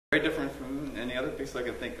Very different from any other piece I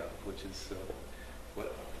can think of, which is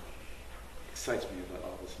what excites me about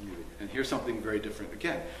all this music. And here's something very different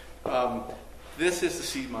again. This is the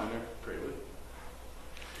C minor Prelude.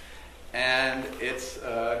 And it's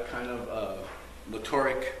kind of a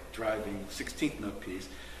motoric driving 16th note piece,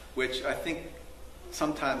 which I think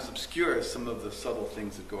sometimes obscures some of the subtle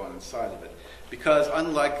things that go on inside of it. Because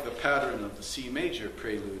unlike the pattern of the C major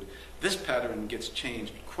Prelude, this pattern gets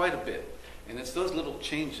changed quite a bit. And it's those little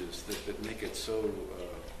changes that make it so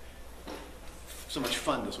much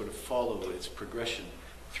fun to sort of follow its progression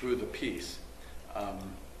through the piece.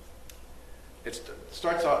 It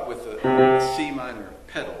starts out with a C minor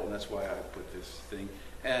pedal, and that's why I put this thing,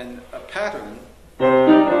 and a pattern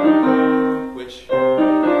which, even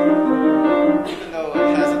though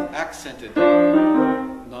it has an accented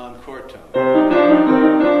non-chord tone,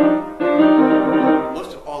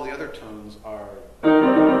 most of all the other tones are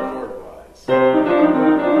chord-wise.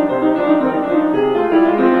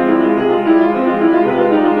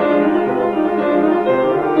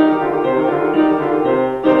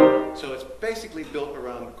 So it's basically built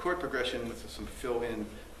around chord progression with some fill-in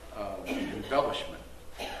embellishment.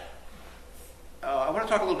 I want to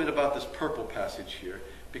talk a little bit about this purple passage here,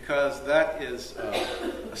 because that is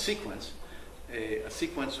a sequence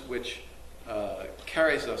which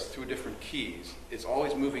carries us through different keys. It's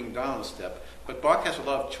always moving down a step, but Bach has a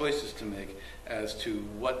lot of choices to make as to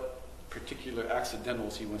what particular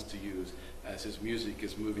accidentals he wants to use as his music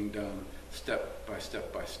is moving down step by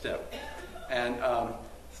step by step. And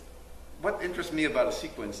what interests me about a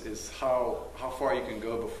sequence is how far you can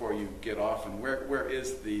go before you get off, and where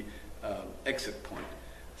is the exit point.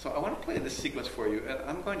 So I want to play this sequence for you, and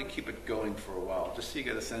I'm going to keep it going for a while, just so you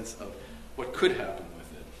get a sense of what could happen with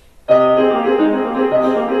it.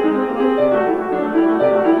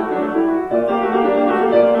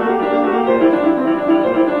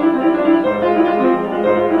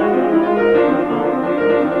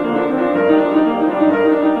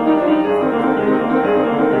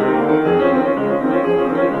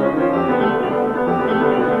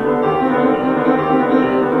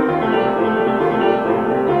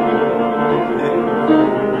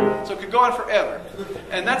 Forever.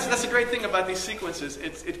 And that's a great thing about these sequences.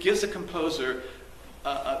 It gives the composer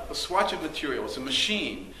a swatch of material. It's a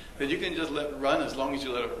machine that you can just let run as long as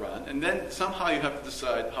you let it run, and then somehow you have to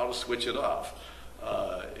decide how to switch it off.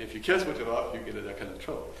 If you can't switch it off, you get in that kind of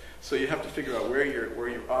trouble. So you have to figure out where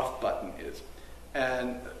your off button is.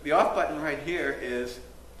 And the off button right here is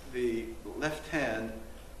the left hand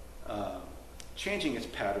changing its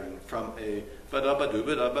pattern from a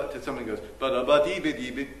ba-da-ba-doo-ba-da-ba to something that goes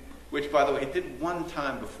ba-da-ba-dee-ba-dee-ba, which, by the way, he did one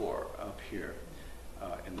time before up here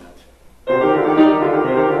in that.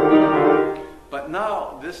 But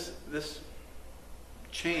now this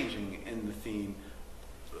changing in the theme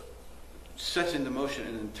sets into motion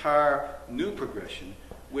an entire new progression,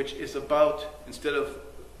 which is about, instead of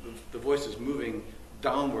the voices moving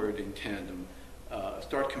downward in tandem,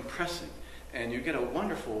 start compressing. And you get a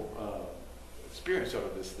wonderful experience out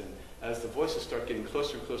of this then, as the voices start getting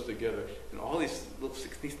closer and closer together, and all these little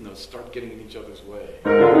 16th notes start getting in each other's way.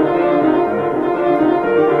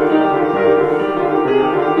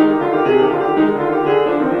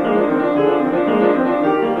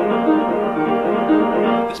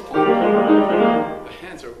 At this point, the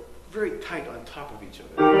hands are very tight on top of each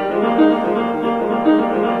other.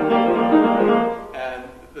 And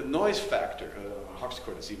the noise factor,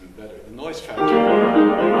 harpsichord is even better, the noise factor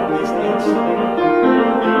of these notes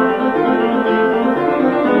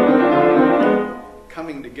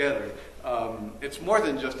coming together, it's more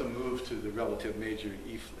than just a move to the relative major,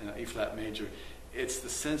 E flat major. It's the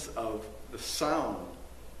sense of the sound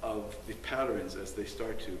of the patterns as they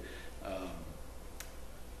start to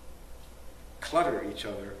clutter each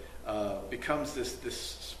other, becomes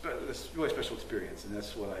this really special experience, and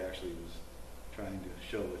that's what I actually was trying to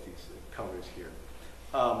show with these colors here.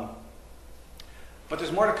 But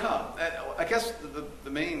there's more to come. I guess the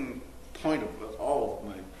main point of all of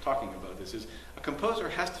my talking about this is a composer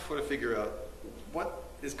has to sort of figure out what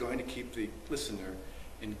is going to keep the listener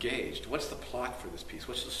engaged. What's the plot for this piece?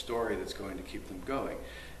 What's the story that's going to keep them going?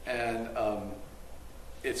 And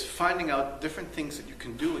it's finding out different things that you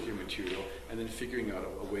can do with your material and then figuring out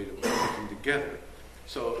a way to put them together.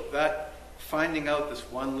 So that finding out this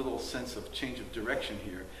one little sense of change of direction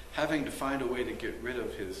here, having to find a way to get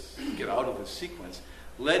out of his sequence,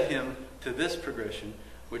 led him to this progression,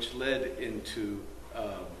 which led into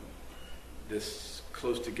this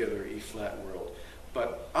close together E flat world.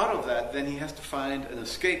 But out of that, then he has to find an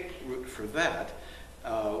escape route for that,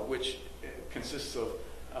 which consists of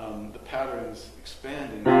the patterns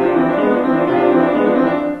expanding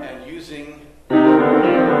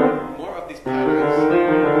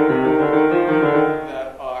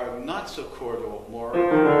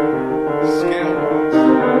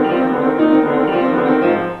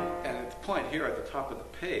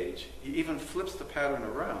page, he even flips the pattern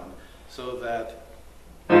around so that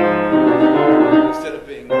instead of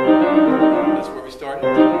being, that's where we started,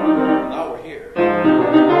 now we're here.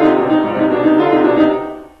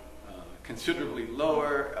 Considerably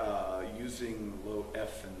lower, using low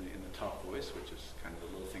F in the top voice, which is kind of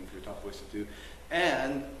a low thing for your top voice to do,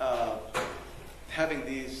 and having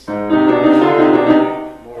these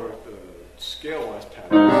more scale-wise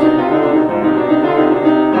patterns.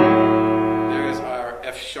 There is our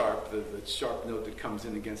F sharp, the sharp note that comes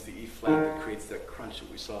in against the E flat that creates that crunch that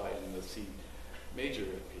we saw in the C major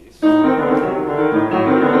piece.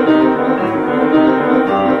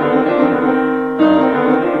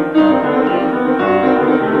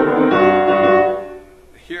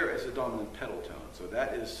 Here is a dominant pedal tone, so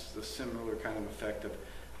that is the similar kind of effect of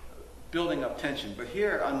building up tension. But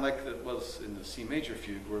here, unlike it was in the C major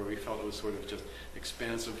fugue, where we felt it was sort of just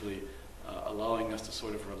expansively allowing us to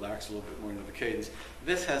sort of relax a little bit more into the cadence,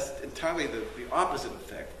 this has entirely the opposite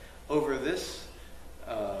effect. Over this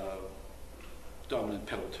dominant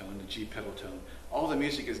pedal tone, the G pedal tone, all the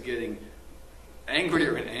music is getting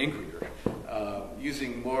angrier and angrier,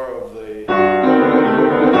 using more of the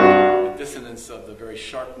dissonance of the very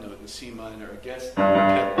sharp note in C minor against the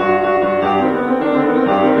pedal.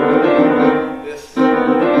 This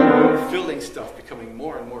filling stuff becoming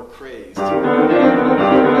more and more crazed. And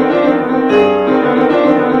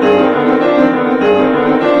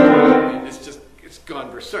it's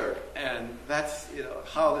gone berserk. And that's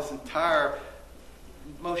how this entire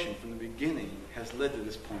motion from the beginning has led to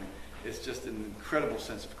this point. It's just an incredible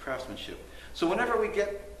sense of craftsmanship. So whenever we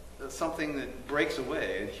get something that breaks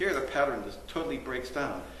away, and here the pattern just totally breaks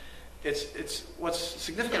down, it's what's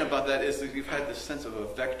significant about that is that we've had this sense of a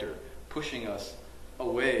vector pushing us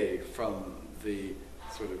away from the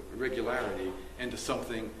sort of irregularity into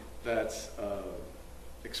something that's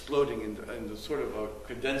exploding into sort of a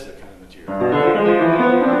cadenza kind of material.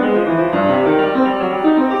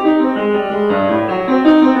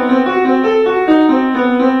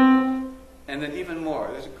 And then even more,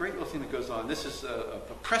 there's a great little thing that goes on. This is a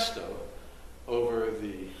presto over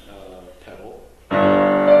the pedal.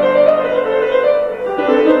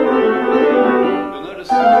 You'll notice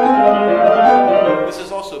this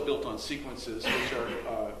is also built on sequences which are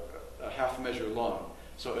a half measure long.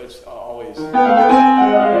 So it's always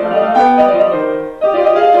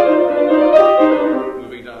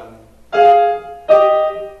moving down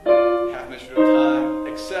half measure at a time,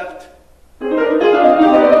 except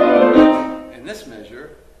in this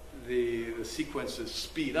measure, the sequences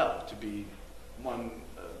speed up to be one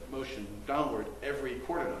motion downward every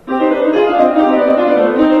quarter note.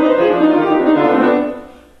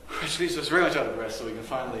 Which leaves us very much out of breath, so we can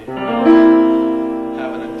finally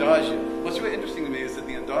have an adagio. What's really interesting to me is that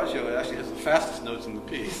the adagio actually has the fastest notes in the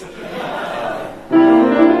piece.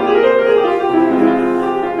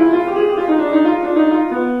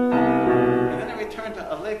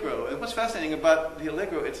 Allegro. And what's fascinating about the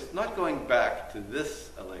allegro, it's not going back to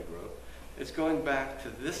this allegro, it's going back to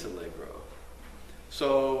this allegro.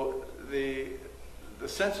 So the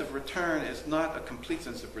sense of return is not a complete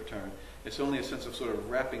sense of return, it's only a sense of sort of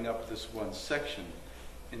wrapping up this one section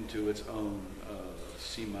into its own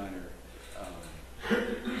C minor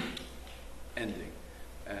ending,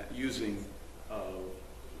 using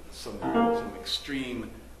some extreme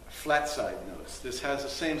flat side notes. This has the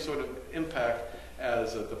same sort of impact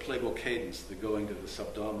as the plagal cadence, the going to the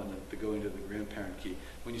subdominant, the going to the grandparent key.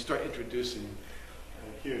 When you start introducing,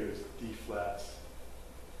 here's D flats.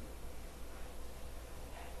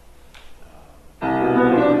 Right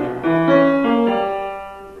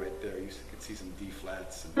there, you can see some D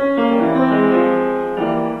flats.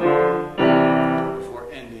 Before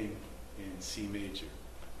ending in C major.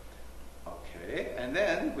 Okay, and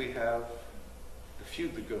then we have the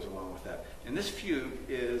fugue that goes along with that. And this fugue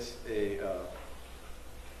is a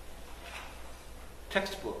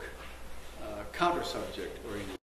textbook counter subject oriented.